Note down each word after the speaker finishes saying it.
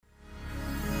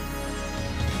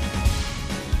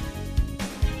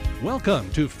Welcome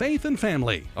to Faith and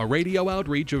Family, a radio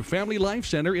outreach of Family Life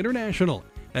Center International.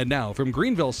 And now from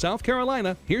Greenville, South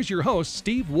Carolina, here's your host,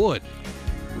 Steve Wood.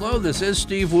 Hello, this is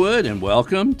Steve Wood, and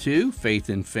welcome to Faith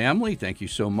and Family. Thank you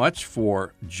so much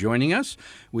for joining us.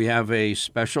 We have a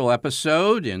special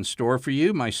episode in store for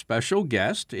you. My special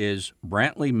guest is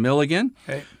Brantley Milligan.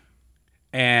 Hey.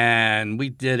 And we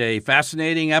did a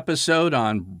fascinating episode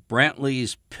on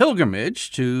Brantley's pilgrimage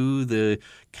to the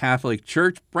Catholic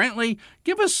Church. Brantley,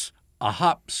 give us a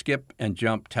hop, skip, and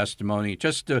jump testimony,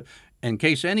 just to, in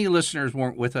case any listeners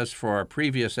weren't with us for our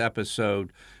previous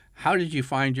episode. How did you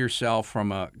find yourself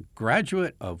from a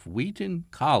graduate of Wheaton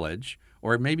College,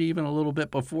 or maybe even a little bit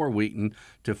before Wheaton,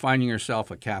 to finding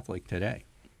yourself a Catholic today?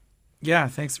 Yeah,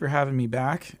 thanks for having me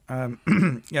back.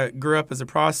 Grew up as a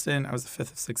Protestant. I was the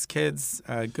fifth of six kids,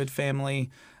 good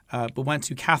family, but went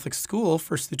to Catholic school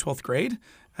 1st through 12th grade.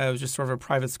 It was just sort of a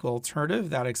private school alternative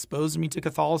that exposed me to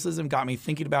Catholicism, got me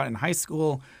thinking about in high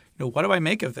school, what do I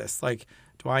make of this? Like,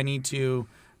 do I need to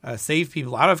save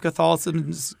people out of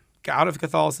Catholicism?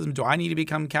 Do I need to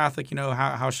become Catholic?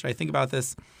 How should I think about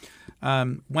this?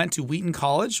 Went to Wheaton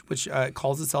College, which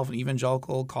calls itself an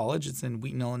evangelical college. It's in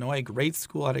Wheaton, Illinois. Great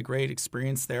school, had a great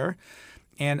experience there.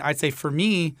 And I'd say for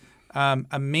me,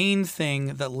 a main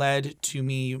thing that led to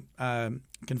me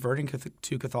converting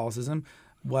to Catholicism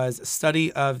was a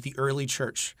study of the early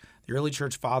church, the early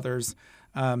church fathers.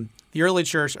 The early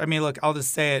church, look, I'll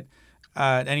just say it.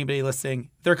 Anybody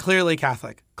listening, they're clearly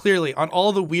Catholic. Clearly, on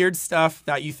all the weird stuff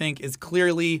that you think is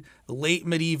clearly late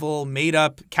medieval,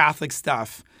 made-up Catholic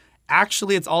stuff,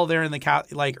 actually, it's all there in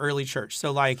the early church.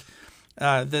 So,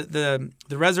 the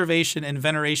reservation and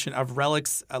veneration of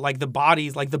relics, like the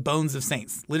bodies, like the bones of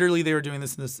saints. Literally, they were doing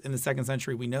this in the 2nd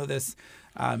century. We know this.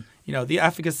 The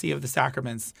efficacy of the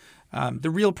sacraments,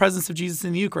 the real presence of Jesus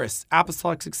in the Eucharist,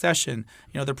 apostolic succession.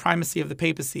 The primacy of the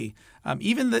papacy,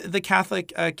 even the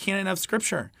Catholic canon of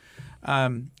Scripture.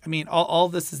 All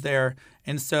this is there,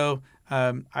 and so.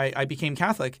 I became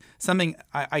Catholic. Something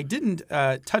I didn't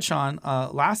touch on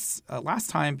last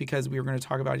time, because we were going to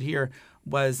talk about it here,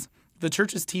 was the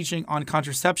church's teaching on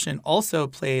contraception also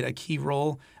played a key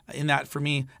role in that for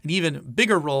me, an even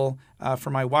bigger role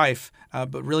for my wife,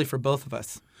 but really for both of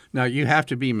us. Now, you have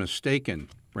to be mistaken,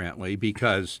 Brantley,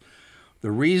 because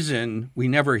the reason we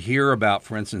never hear about,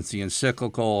 for instance, the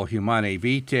encyclical Humanae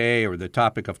Vitae or the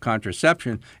topic of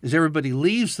contraception is everybody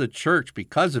leaves the church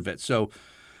because of it. So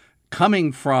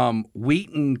coming from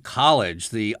Wheaton College,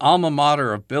 the alma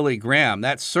mater of Billy Graham,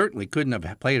 that certainly couldn't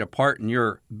have played a part in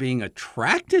your being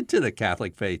attracted to the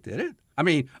Catholic faith, did it?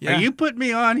 Yeah. Are you putting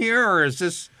me on here, or is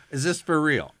this for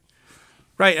real?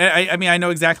 Right. I know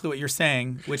exactly what you're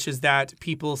saying, which is that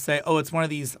people say, oh, it's one of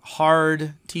these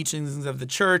hard teachings of the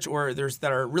church, or that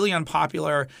are really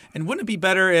unpopular. And wouldn't it be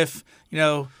better if,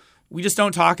 we just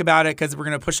don't talk about it because we're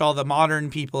going to push all the modern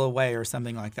people away or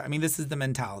something like that? This is the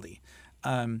mentality.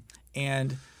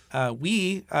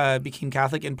 We became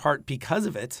Catholic in part because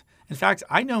of it. In fact,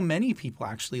 I know many people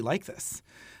actually like this.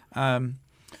 You're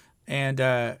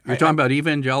talking about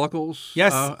evangelicals?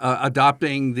 Yes.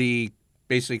 Adopting the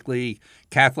basically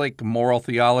Catholic moral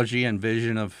theology and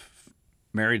vision of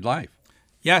married life.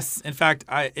 Yes. In fact,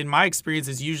 in my experience,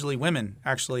 it's usually women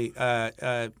actually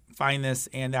find this,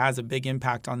 and that has a big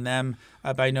impact on them.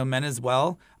 But I know men as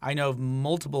well. I know of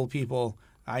multiple people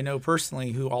I know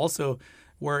personally who also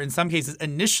were in some cases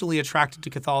initially attracted to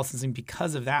Catholicism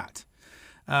because of that.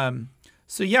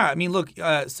 So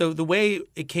the way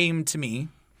it came to me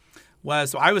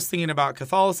was, so I was thinking about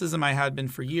Catholicism. I had been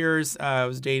for years. I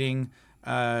was dating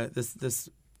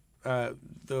the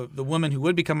woman who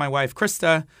would become my wife,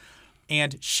 Krista,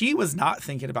 and she was not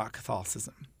thinking about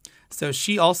Catholicism. So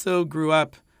she also grew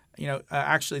up,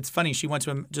 actually it's funny, she went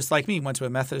to, just like me, went to a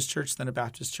Methodist church, then a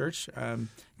Baptist church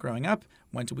growing up,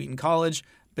 went to Wheaton College,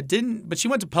 but she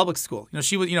went to public school.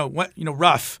 She was,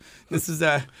 rough. This is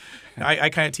I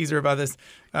kind of tease her about this,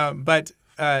 but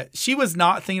she was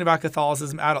not thinking about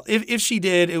Catholicism at all. If she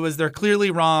did, it was they're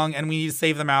clearly wrong and we need to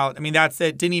save them out. That's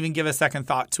it. Didn't even give a second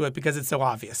thought to it because it's so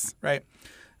obvious, right?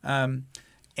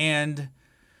 And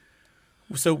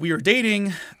so we were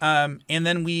dating, and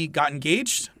then we got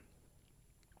engaged,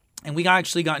 and we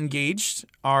actually got engaged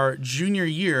our junior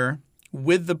year,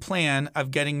 with the plan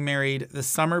of getting married the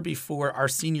summer before our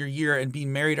senior year and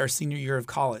being married our senior year of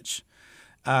college.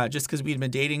 Just because we'd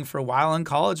been dating for a while in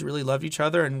college, really loved each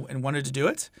other and wanted to do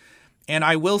it. And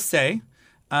I will say,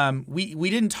 we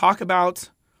didn't talk about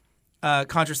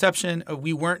contraception.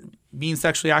 We weren't being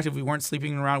sexually active. We weren't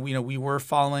sleeping around. We were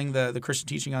following the Christian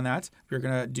teaching on that. We were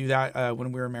going to do that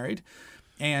when we were married.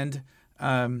 And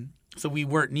so we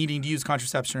weren't needing to use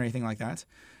contraception or anything like that.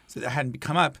 So that hadn't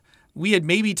come up. we had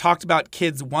maybe talked about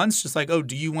kids once, just like, oh,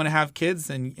 do you want to have kids?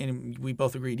 And we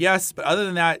both agreed yes. But other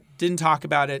than that, didn't talk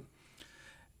about it.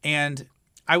 And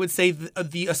I would say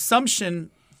the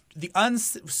assumption, the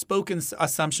unspoken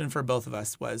assumption for both of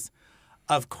us was,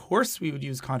 of course we would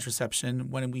use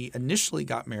contraception when we initially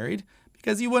got married,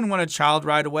 because you wouldn't want a child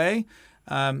right away.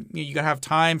 You got to have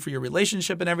time for your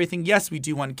relationship and everything. Yes, we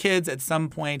do want kids at some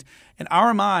point. In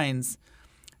our minds,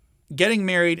 getting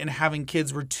married and having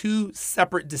kids were two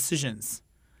separate decisions.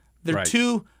 They're Right.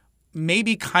 two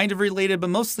maybe kind of related, but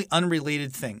mostly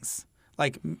unrelated things.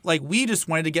 Like we just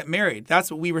wanted to get married. That's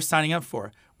what we were signing up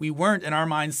for. We weren't, in our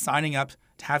minds, signing up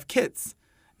to have kids.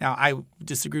 Now, I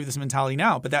disagree with this mentality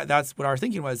now, but that's what our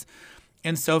thinking was.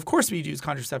 And so, of course, we'd use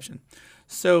contraception.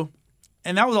 So,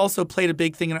 and that was also played a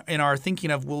big thing in our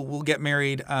thinking of we'll get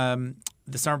married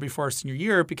the summer before our senior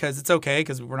year because it's okay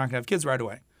because we're not going to have kids right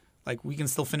away. Like, we can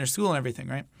still finish school and everything,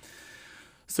 right?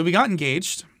 So we got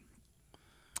engaged,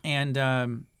 and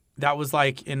that was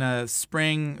like in a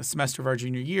spring semester of our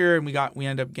junior year, and we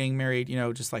ended up getting married,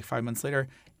 just like 5 months later.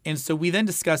 And so we then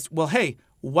discussed, well, hey,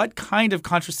 what kind of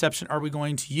contraception are we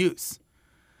going to use?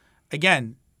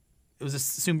 Again, it was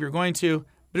assumed we were going to,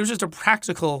 but it was just a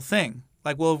practical thing.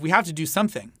 Like, well, we have to do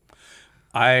something.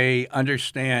 I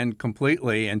understand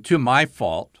completely, and to my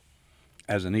fault,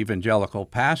 as an evangelical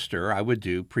pastor, I would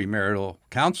do premarital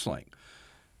counseling.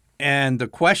 And the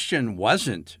question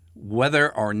wasn't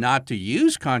whether or not to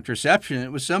use contraception.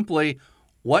 It was simply,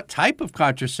 what type of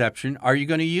contraception are you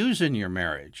going to use in your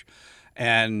marriage?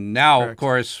 And now, Correct. Of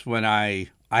course, when I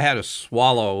had to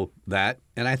swallow that,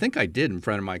 and I think I did in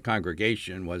front of my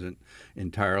congregation, wasn't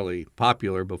entirely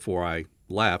popular before I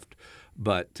left,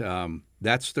 but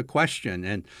that's the question.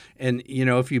 And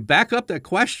if you back up that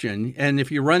question, and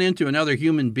if you run into another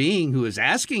human being who is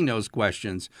asking those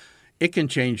questions, it can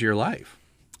change your life.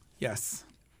 Yes.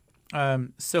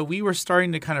 So we were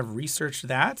starting to kind of research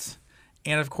that.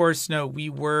 And of course, we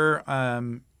were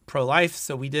pro-life,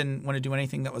 so we didn't want to do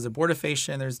anything that was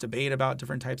abortifacient. There's debate about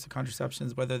different types of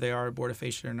contraceptions, whether they are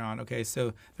abortifacient or not. Okay,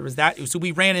 so there was that. So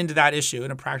we ran into that issue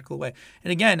in a practical way.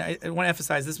 And again, I want to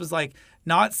emphasize, this was like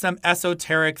not some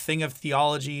esoteric thing of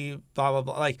theology, blah, blah,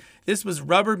 blah. Like, this was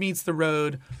rubber meets the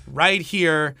road right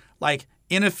here, like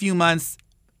in a few months.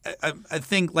 I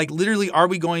think, like, literally, are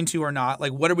we going to or not?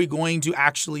 Like, what are we going to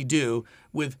actually do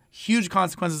with huge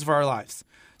consequences for our lives?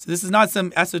 So this is not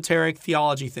some esoteric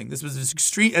theology thing. This was as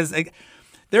extreme as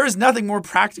there is nothing more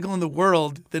practical in the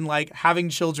world than like having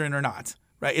children or not,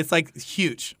 right? It's like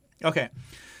huge. Okay.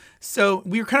 So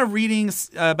we were kind of reading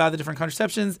about the different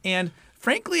contraceptions, and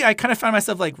frankly, I kind of found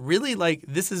myself like, really, like,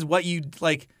 this is what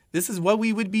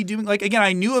we would be doing. Like, again,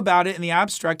 I knew about it in the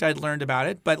abstract. I'd learned about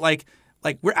it, but like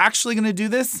we're actually going to do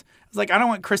this. I was like, I don't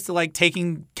want Chris to like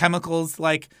taking chemicals to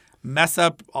like mess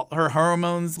up her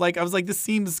hormones. Like, I was like, this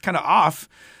seems kind of off,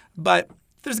 but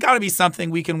there's got to be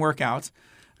something we can work out.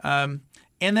 And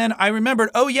then I remembered,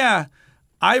 the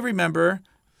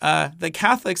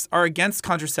Catholics are against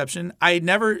contraception. It had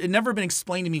never been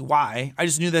explained to me why. I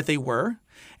just knew that they were.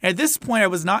 And at this point, I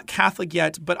was not Catholic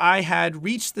yet, but I had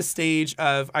reached the stage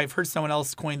of, I've heard someone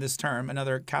else coin this term,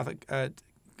 another Catholic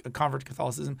convert to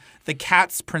Catholicism, the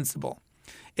CATS principle.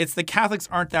 It's the Catholics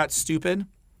aren't that stupid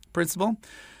principle.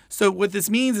 So what this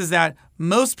means is that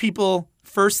most people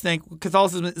first think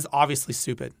Catholicism is obviously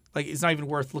stupid. Like, it's not even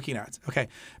worth looking at. Okay.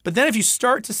 But then if you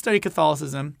start to study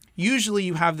Catholicism, usually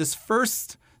you have this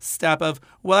first step of,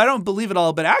 well, I don't believe it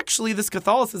all, but actually this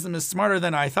Catholicism is smarter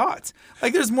than I thought.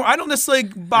 Like, there's more. I don't necessarily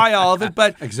buy all of it,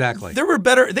 but Exactly. they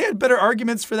had better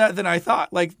arguments for that than I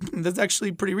thought. Like, that's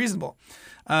actually pretty reasonable.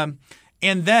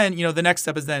 And then, the next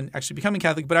step is then actually becoming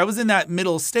Catholic. But I was in that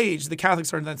middle stage. The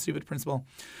Catholics aren't that stupid principle.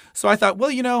 So I thought, well,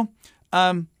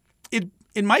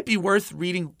 it might be worth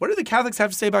reading, what do the Catholics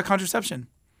have to say about contraception?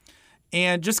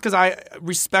 And just because I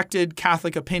respected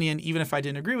Catholic opinion, even if I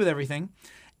didn't agree with everything,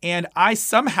 and I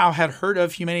somehow had heard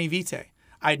of Humanae Vitae.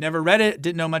 I'd never read it,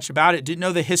 didn't know much about it, didn't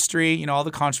know the history, all the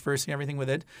controversy and everything with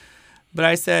it. But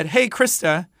I said, hey,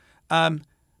 Krista,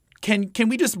 can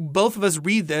we just both of us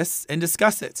read this and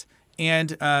discuss it?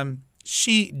 And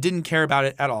she didn't care about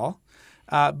it at all.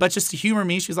 But just to humor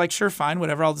me, she was like, sure, fine,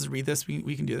 whatever, I'll just read this.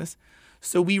 We can do this.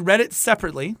 So we read it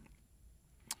separately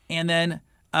and then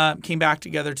came back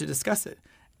together to discuss it.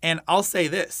 And I'll say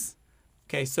this.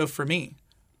 Okay, so for me,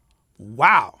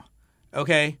 wow.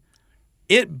 Okay,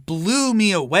 it blew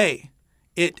me away.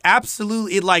 It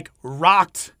like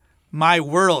rocked my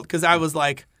world because I was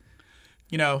like,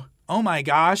 oh my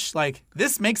gosh, like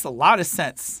this makes a lot of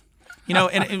sense.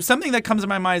 And something that comes to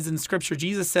my mind is in Scripture,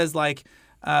 Jesus says like,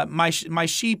 my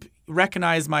sheep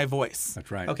recognize my voice.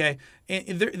 That's right. Okay.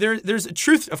 And there's a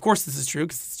truth. Of course, this is true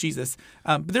because it's Jesus.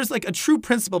 But there's like a true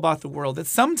principle about the world that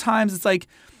sometimes it's like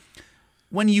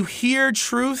when you hear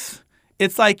truth,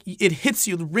 it's like it hits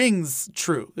you, rings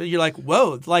true. You're like,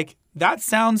 whoa, like that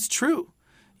sounds true,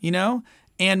 you know?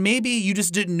 And maybe you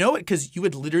just didn't know it because you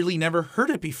had literally never heard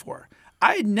it before.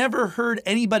 I had never heard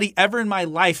anybody ever in my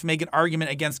life make an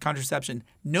argument against contraception.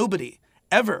 Nobody,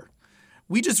 ever.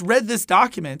 We just read this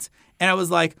document and I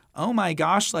was like, oh my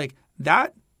gosh, like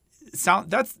it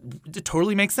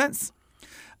totally makes sense.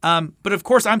 But of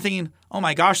course I'm thinking, oh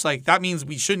my gosh, like that means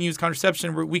we shouldn't use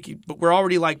contraception. But we're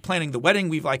already like planning the wedding.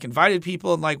 We've like invited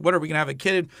people and like, what are we going to have a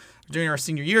kid during our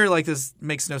senior year? Like this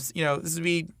makes no, this would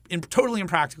be totally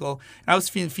impractical. And I was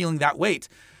feeling that weight.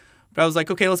 But I was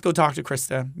like, okay, let's go talk to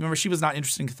Krista. Remember, she was not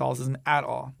interested in Catholicism at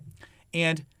all.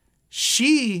 And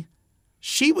she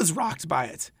was rocked by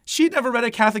it. She had never read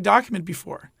a Catholic document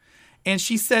before. And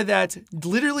she said that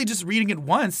literally just reading it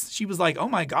once, she was like, oh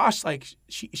my gosh, like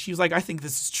she was like, I think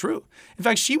this is true. In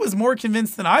fact, she was more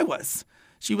convinced than I was.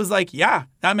 She was like, yeah,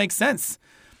 that makes sense.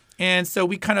 And so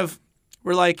we kind of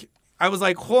were like, I was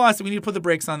like, hold on, so we need to put the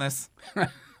brakes on this.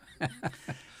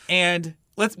 And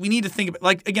we need to think about,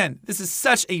 like, again, this is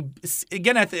such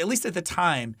at least at the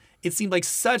time, it seemed like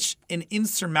such an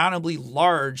insurmountably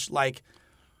large, like,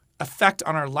 effect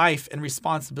on our life and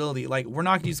responsibility. Like, we're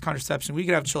not going to use contraception. We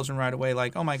could have children right away.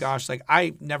 Like, oh my gosh, like,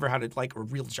 I never had a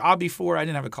real job before. I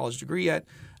didn't have a college degree yet.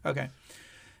 Okay.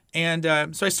 And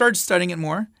so I started studying it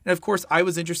more. And of course, I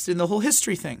was interested in the whole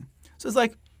history thing. So it's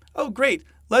like, oh, great.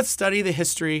 Let's study the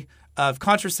history of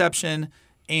contraception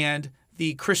and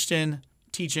the Christian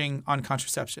teaching on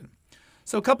contraception.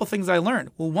 So a couple things I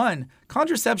learned. Well, one,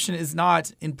 contraception is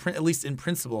not, at least in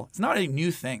principle, it's not a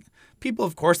new thing. People,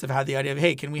 of course, have had the idea of,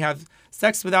 hey, can we have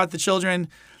sex without the children?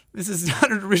 This is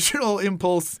not an original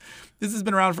impulse. This has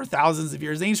been around for thousands of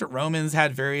years. The ancient Romans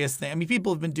had various things. I mean,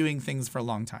 people have been doing things for a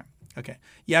long time. Okay.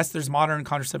 Yes, there's modern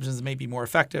contraceptions that may be more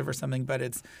effective or something, but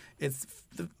it's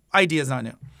the idea is not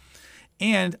new.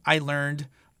 And I learned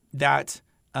that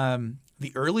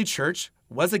the early church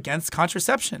was against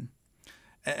contraception.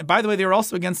 And by the way, they were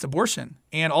also against abortion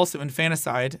and also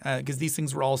infanticide because these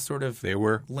things were all sort of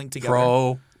linked together.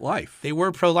 Pro-life. They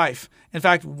were pro-life. In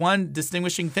fact, one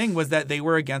distinguishing thing was that they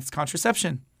were against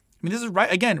contraception. I mean, this is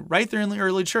right there in the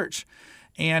early church.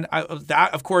 And that,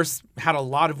 of course, had a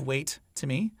lot of weight to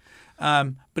me.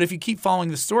 But if you keep following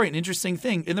the story, an interesting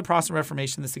thing, in the Protestant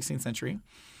Reformation in the 16th century,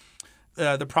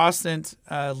 the Protestant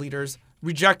leaders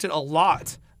rejected a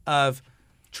lot of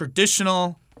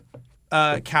traditional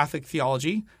Catholic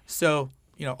theology. So,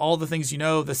 all the things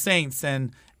the saints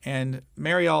and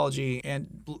Mariology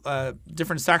and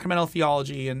different sacramental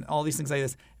theology and all these things like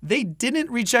this. They didn't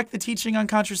reject the teaching on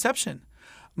contraception.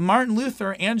 Martin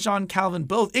Luther and John Calvin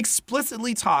both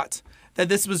explicitly taught that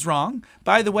this was wrong.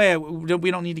 By the way,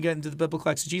 we don't need to get into the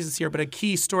biblical exegesis here, but a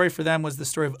key story for them was the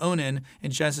story of Onan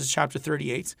in Genesis chapter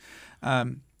 38.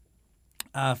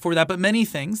 For that, but many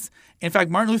things. In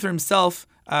fact, Martin Luther himself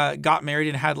got married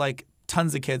and had like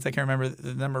tons of kids. I can't remember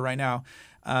the number right now.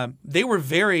 They were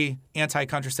very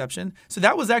anti-contraception, so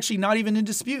that was actually not even in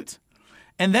dispute.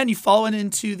 And then you fall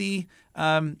into the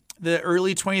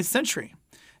early 20th century,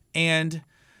 and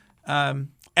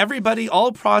everybody,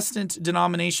 all Protestant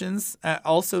denominations,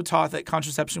 also taught that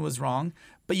contraception was wrong.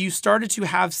 But you started to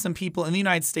have some people in the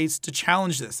United States to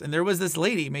challenge this, and there was this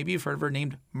lady, maybe you've heard of her,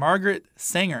 named Margaret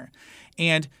Sanger.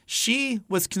 And she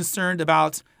was concerned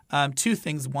about two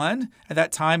things. One, at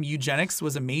that time, eugenics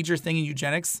was a major thing in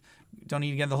eugenics. Don't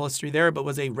need to get into the whole history there, but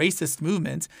was a racist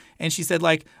movement. And she said,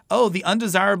 like, oh, the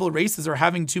undesirable races are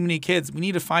having too many kids. We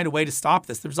need to find a way to stop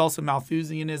this. There's also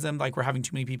Malthusianism, like we're having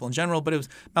too many people in general. But it was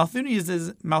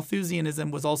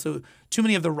Malthusianism was also too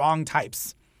many of the wrong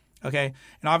types. Okay,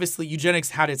 and obviously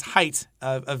eugenics had its height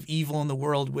of evil in the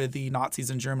world with the Nazis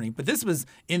in Germany. But this was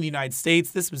in the United States.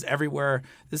 This was everywhere.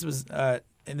 This was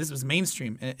and this was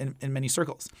mainstream in many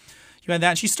circles. You had that.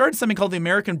 And she started something called the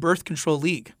American Birth Control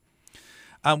League,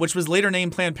 which was later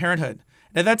named Planned Parenthood.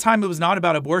 And at that time, it was not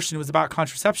about abortion. It was about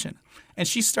contraception. And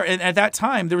and at that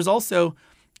time, there was also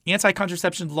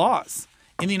anti-contraception laws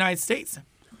in the United States.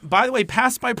 By the way,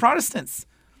 passed by Protestants,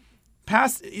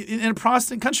 passed in a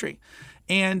Protestant country.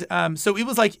 And so it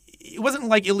wasn't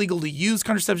like illegal to use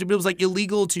contraception, but it was like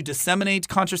illegal to disseminate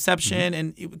contraception,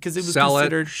 and because it was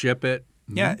considered ship it.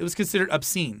 Mm-hmm. Yeah, it was considered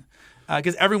obscene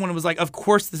because everyone was like, of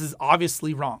course, this is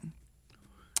obviously wrong.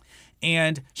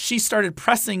 And she started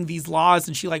pressing these laws,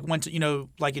 and she went to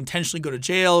intentionally go to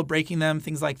jail, breaking them,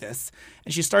 things like this.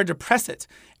 And she started to press it.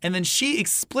 And then she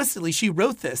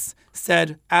wrote this,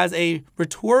 said as a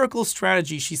rhetorical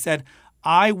strategy, she said,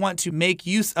 I want to make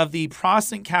use of the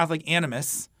Protestant Catholic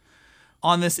animus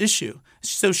on this issue.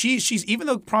 So she's even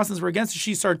though Protestants were against it,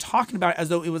 she started talking about it as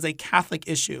though it was a Catholic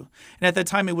issue. And at that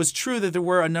time, it was true that there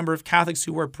were a number of Catholics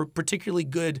who were particularly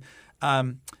good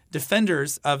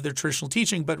defenders of their traditional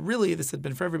teaching, but really this had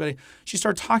been for everybody. She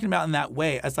started talking about it in that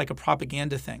way as like a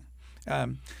propaganda thing.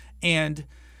 And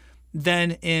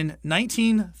then in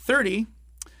 1930,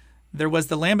 there was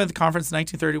the Lambeth Conference in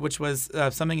 1930, which was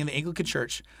something in the Anglican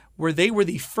Church, where they were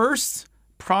the first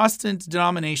Protestant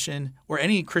denomination or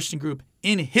any Christian group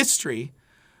in history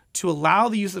to allow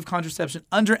the use of contraception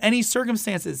under any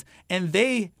circumstances. And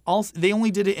they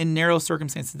only did it in narrow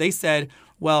circumstances. They said,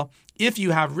 well, if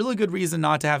you have really good reason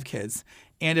not to have kids,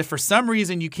 and if for some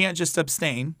reason you can't just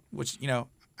abstain, which,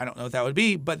 I don't know what that would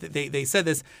be, but they said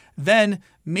this, then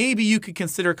maybe you could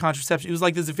consider contraception. It was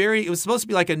like it was supposed to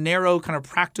be like a narrow kind of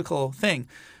practical thing,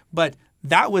 but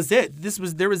that was it.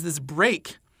 There was this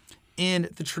break in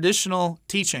the traditional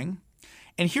teaching.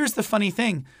 And here's the funny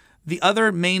thing. The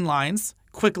other main lines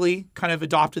quickly kind of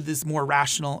adopted this more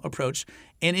rational approach.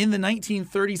 And in the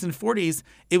 1930s and 40s,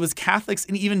 it was Catholics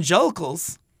and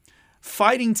evangelicals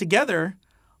fighting together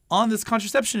on this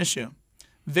contraception issue.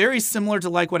 Very similar to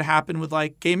like what happened with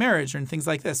like gay marriage and things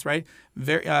like this, right?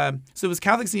 So it was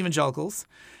Catholics and evangelicals.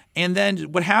 And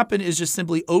then what happened is just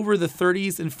simply over the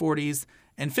 30s and 40s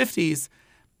and 50s,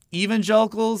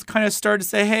 evangelicals kind of started to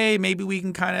say, hey, maybe we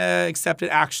can kind of accept it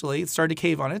actually. It started to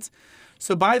cave on it.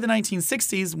 So by the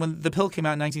 1960s, when the pill came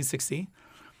out in 1960,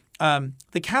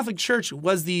 the Catholic Church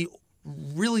was the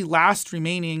really last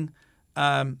remaining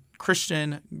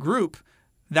Christian group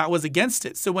that was against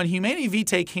it. So when Humanae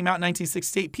Vitae came out in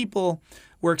 1968, people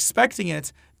were expecting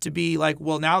it to be like,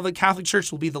 well, now the Catholic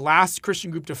Church will be the last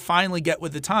Christian group to finally get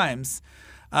with the times.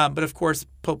 But of course,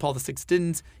 Pope Paul VI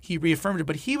didn't. He reaffirmed it.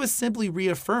 But he was simply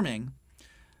reaffirming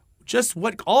just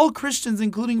what all Christians,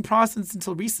 including Protestants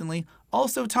until recently,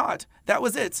 also taught. That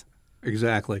was it.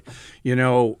 Exactly.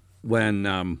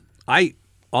 When I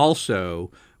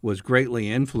also was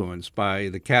greatly influenced by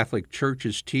the Catholic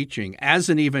Church's teaching as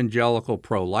an evangelical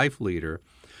pro-life leader,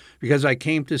 because I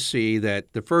came to see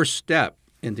that the first step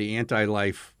in the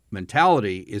anti-life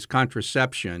mentality is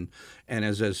contraception. And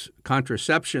as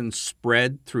contraception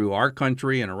spread through our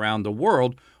country and around the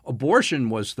world, abortion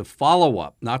was the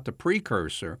follow-up, not the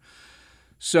precursor.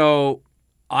 So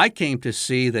I came to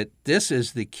see that this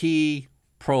is the key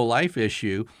pro-life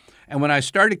issue. And when I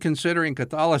started considering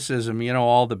Catholicism,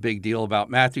 all the big deal about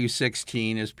Matthew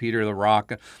 16 is Peter the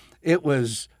Rock, it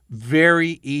was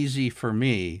very easy for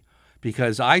me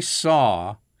because I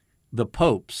saw the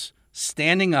popes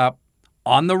standing up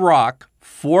on the rock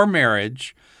for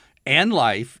marriage and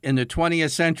life in the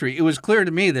 20th century. It was clear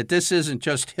to me that this isn't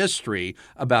just history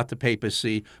about the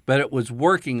papacy, but it was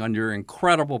working under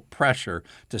incredible pressure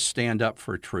to stand up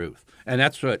for truth. And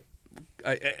that's what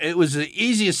it was the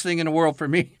easiest thing in the world for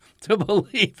me to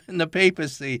believe in the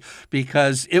papacy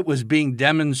because it was being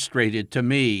demonstrated to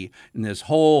me in this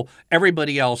whole,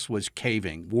 everybody else was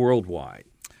caving worldwide.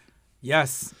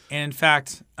 Yes. And in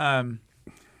fact,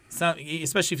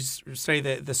 especially if you study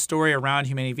the story around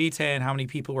Humanae Vitae and how many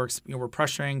people were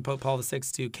pressuring Pope Paul VI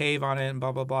to cave on it and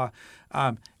blah, blah, blah,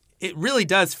 it really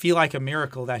does feel like a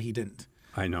miracle that he didn't.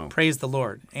 I know. Praise the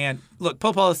Lord. And look,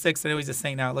 Pope Paul VI, I know he's a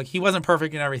saint now. Look, he wasn't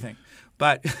perfect in everything,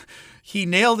 but he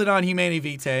nailed it on Humanae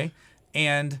Vitae.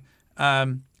 And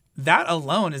that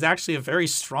alone is actually a very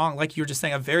strong, like you were just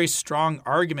saying, a very strong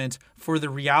argument for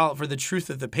the truth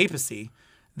of the papacy,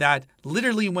 that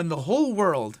literally when the whole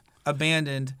world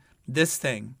abandoned this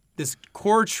thing, this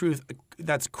core truth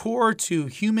that's core to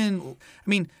human,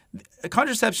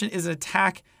 contraception is an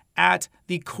attack at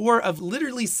the core of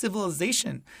literally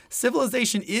civilization.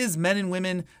 Civilization is men and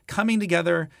women coming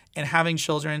together and having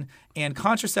children, and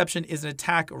contraception is an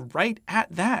attack right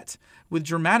at that with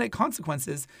dramatic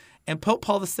consequences. And Pope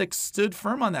Paul VI stood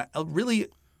firm on that, really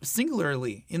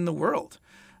singularly in the world.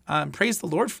 Praise the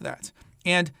Lord for that.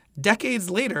 And decades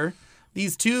later,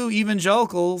 these two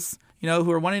evangelicals,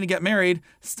 who are wanting to get married,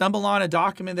 stumble on a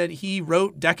document that he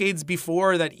wrote decades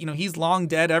before that, he's long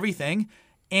dead, everything.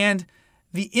 And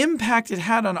the impact it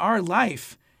had on our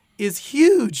life is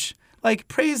huge. Like,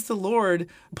 praise the Lord.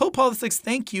 Pope Paul VI,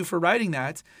 thank you for writing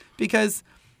that, because,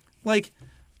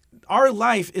 our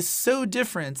life is so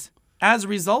different as a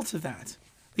result of that.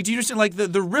 Do you understand?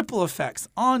 The ripple effects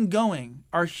ongoing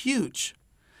are huge.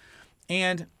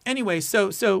 And anyway,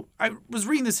 so I was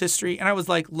reading this history, and I was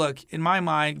like, look, in my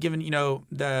mind, given,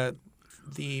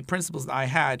 the principles that I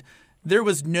had, there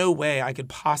was no way I could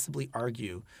possibly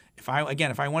argue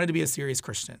if I wanted to be a serious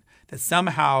Christian, that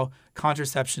somehow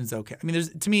contraception is okay. I mean,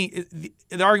 to me,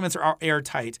 the arguments are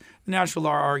airtight. The natural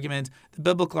law argument, the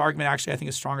biblical argument, actually, I think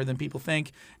is stronger than people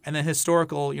think, and the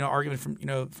historical,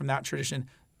 argument from that tradition,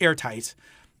 airtight.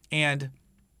 And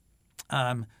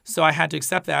so I had to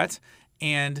accept that.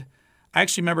 And I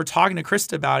actually remember talking to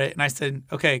Krista about it, and I said,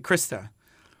 "Okay, Krista,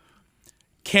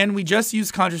 can we just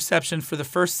use contraception for the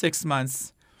first 6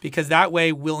 months? Because that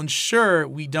way we'll ensure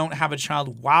we don't have a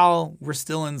child while we're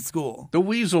still in school." The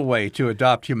weasel way to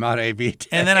adopt Humanae Vitae.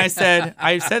 And then I said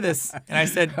this, and I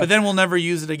said, "But then we'll never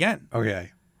use it again."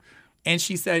 Okay. And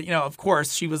she said, of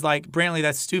course, she was like, "Brantley,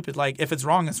 that's stupid. Like, if it's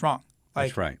wrong, it's wrong. Like,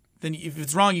 That's right. Then if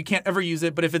it's wrong, you can't ever use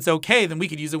it. But if it's okay, then we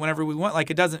could use it whenever we want. Like,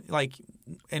 it doesn't, like,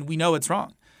 and we know it's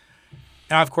wrong."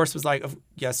 And I, of course, was like,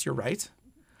 "Yes, you're right."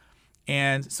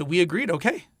 And so we agreed,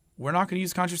 okay, we're not going to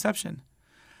use contraception.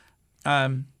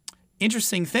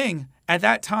 Interesting thing, at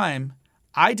that time,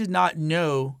 I did not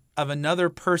know of another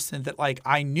person that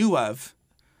I knew of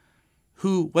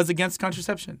who was against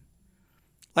contraception.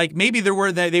 Like maybe they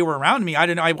were around me. I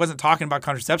didn't know. I wasn't talking about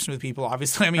contraception with people,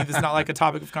 obviously. I mean, this is not like a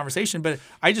topic of conversation, but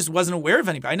I just wasn't aware of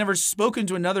anybody. I never spoken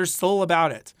to another soul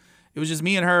about it. It was just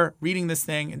me and her reading this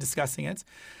thing and discussing it.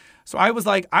 So I was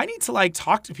like, I need to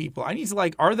talk to people. I need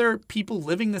to are there people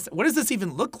living this? What does this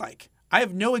even look like? I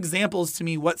have no examples to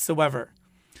me whatsoever.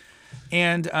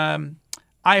 And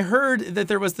I heard that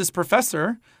there was this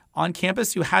professor on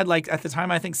campus who had at the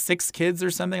time, I think 6 kids or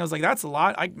something. I was like, that's a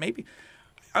lot. I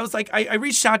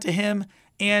reached out to him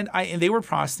and they were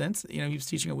Protestants. He was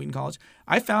teaching at Wheaton College.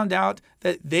 I found out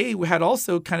that they had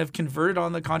also kind of converted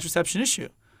on the contraception issue,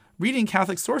 reading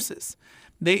Catholic sources.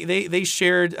 They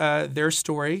shared their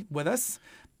story with us.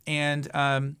 And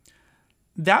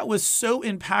that was so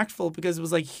impactful because it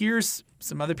was here's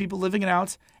some other people living it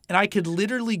out. And I could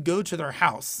literally go to their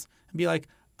house and be like,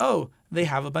 "Oh, they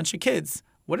have a bunch of kids.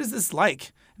 What is this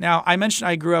like?" Now, I mentioned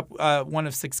I grew up one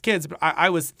of 6 kids, but I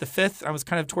was the 5th. I was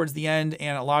kind of towards the end,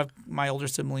 and a lot of my older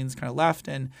siblings kind of left.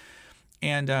 And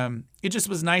it just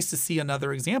was nice to see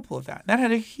another example of that. That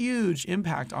had a huge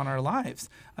impact on our lives.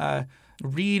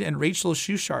 Reed and Rachel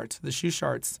Schuchart, the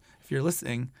Schucharts, if you're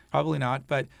listening, probably not,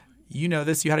 but you know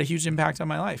this. You had a huge impact on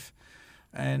my life.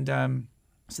 And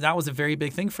so that was a very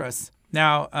big thing for us.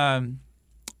 Now,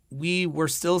 we were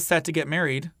still set to get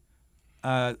married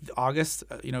August,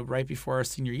 right before our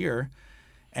senior year.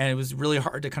 And it was really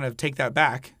hard to kind of take that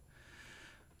back.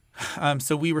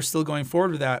 So we were still going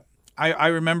forward with that. I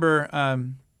remember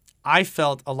I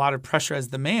felt a lot of pressure as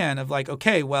the man of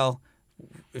okay, well,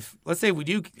 if let's say we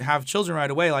do have children right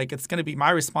away, it's going to be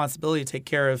my responsibility to take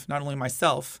care of not only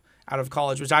myself out of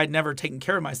college, which I had never taken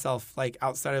care of myself,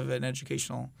 outside of an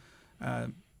educational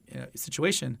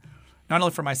situation, not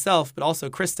only for myself, but also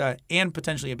Krista and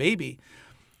potentially a baby.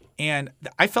 And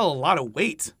I felt a lot of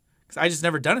weight because I just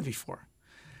never done it before.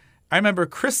 I remember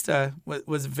Krista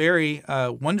was very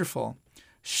wonderful.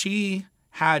 She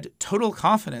had total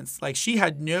confidence. She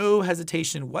had no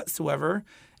hesitation whatsoever.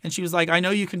 And she was like, "I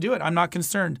know you can do it. I'm not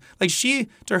concerned."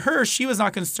 To her, she was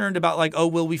not concerned about "Oh,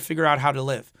 will we figure out how to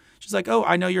live?" She's like, "Oh,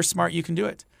 I know you're smart. You can do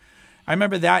it." I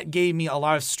remember that gave me a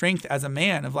lot of strength as a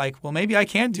man of well, maybe I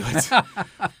can do it.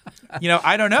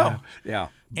 I don't know. Yeah.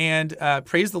 And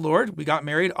praise the Lord, we got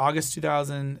married August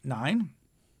 2009.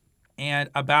 And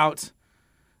about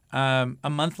a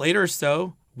month later or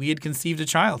so, we had conceived a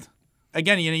child.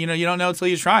 Again, you don't know until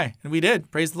you try. And we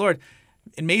did. Praise the Lord.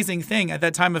 Amazing thing. At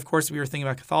that time, of course, we were thinking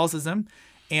about Catholicism.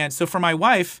 And so for my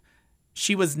wife,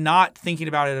 she was not thinking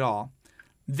about it at all.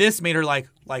 This made her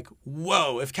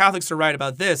whoa, if Catholics are right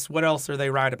about this, what else are they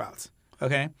right about?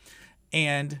 Okay.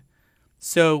 And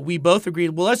so we both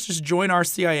agreed, well, let's just join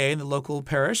RCIA in the local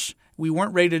parish. We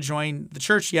weren't ready to join the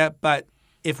church yet, but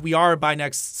if we are by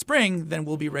next spring, then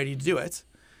we'll be ready to do it.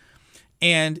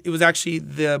 And it was actually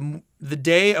the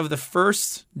day of the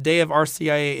first day of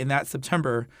RCIA in that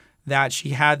September that she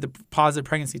had the positive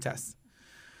pregnancy test.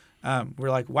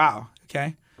 We're like, wow,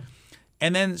 okay.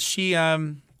 And then she,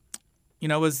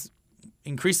 was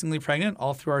increasingly pregnant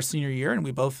all through our senior year, and we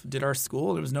both did our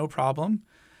school. There was no problem.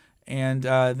 And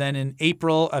then in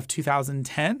April of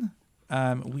 2010,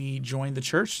 we joined the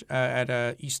church at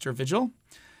a Easter vigil.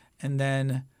 And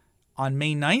then on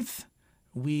May 9th,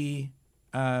 we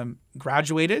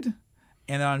graduated.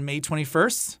 And then on May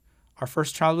 21st, our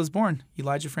first child was born,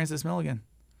 Elijah Francis Milligan.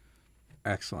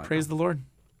 Excellent. Praise the Lord.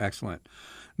 Excellent.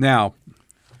 Now,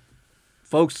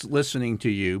 folks listening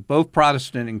to you, both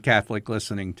Protestant and Catholic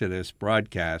listening to this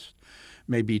broadcast,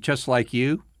 may be just like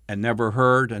you and never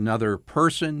heard another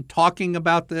person talking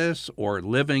about this or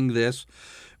living this.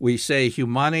 We say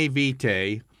Humanae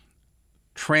Vitae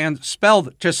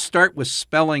just start with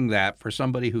spelling that for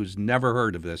somebody who's never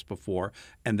heard of this before,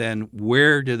 and then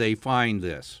where do they find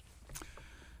this?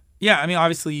 Yeah, I mean,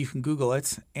 obviously you can Google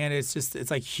it, and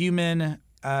it's like human,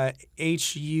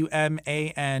 Human,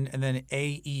 and then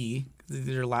AE.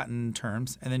 These are Latin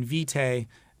terms, and then Vitae,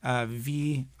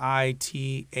 Vitae.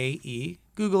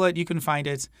 Google it, you can find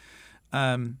it,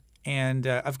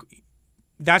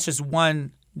 that's just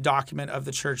one document of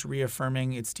the church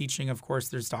reaffirming its teaching. Of course,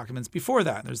 there's documents before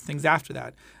that. There's things after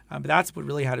that. But that's what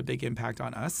really had a big impact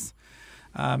on us.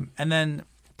 And then,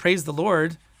 praise the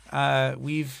Lord,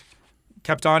 we've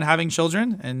kept on having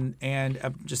children,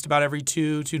 and just about every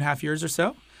 2.5 years or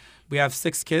so. We have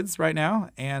 6 kids right now,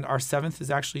 and our 7th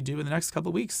is actually due in the next couple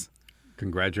of weeks.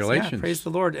 Congratulations. So yeah, praise the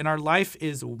Lord. And our life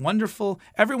is wonderful.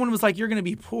 Everyone was like, you're going to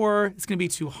be poor. It's going to be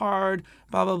too hard,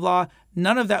 blah, blah, blah.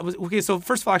 None of that was – okay, so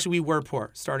first of all, actually, we were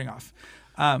poor starting off.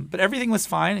 But everything was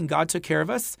fine, and God took care of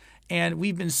us. And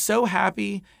we've been so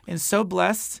happy and so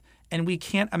blessed, and we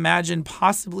can't imagine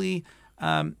possibly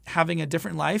having a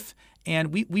different life.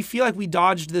 And we feel like we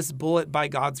dodged this bullet by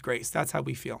God's grace. That's how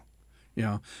we feel.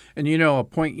 Yeah. And, a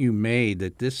point you made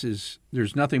that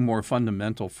there's nothing more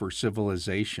fundamental for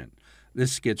civilization.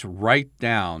 This gets right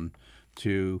down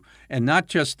to, and not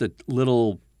just the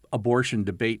little abortion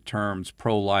debate terms,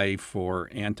 pro-life or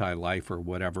anti-life or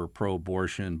whatever,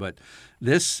 pro-abortion, but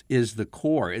this is the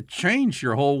core. It changed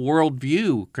your whole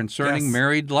worldview concerning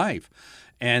married life.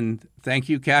 And thank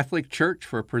you, Catholic Church,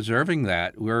 for preserving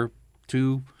that.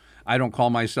 I don't call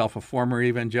myself a former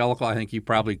evangelical. I think you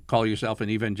probably call yourself an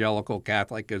evangelical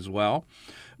Catholic as well.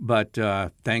 But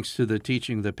thanks to the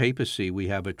teaching of the papacy, we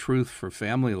have a truth for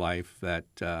family life that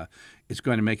is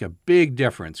going to make a big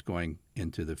difference going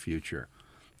into the future.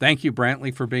 Thank you,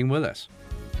 Brantley, for being with us.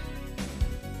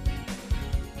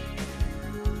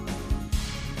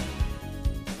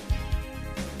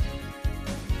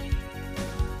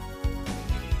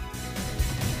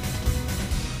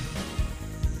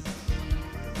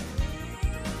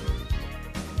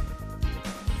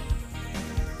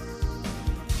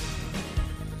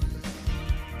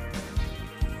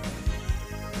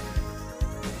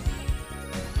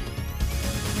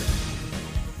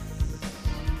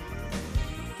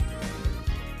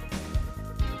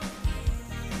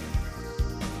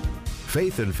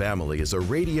 Faith and Family is a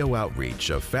radio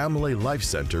outreach of Family Life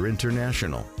Center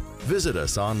International. Visit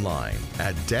us online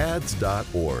at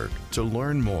dads.org to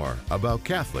learn more about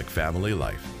Catholic family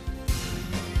life.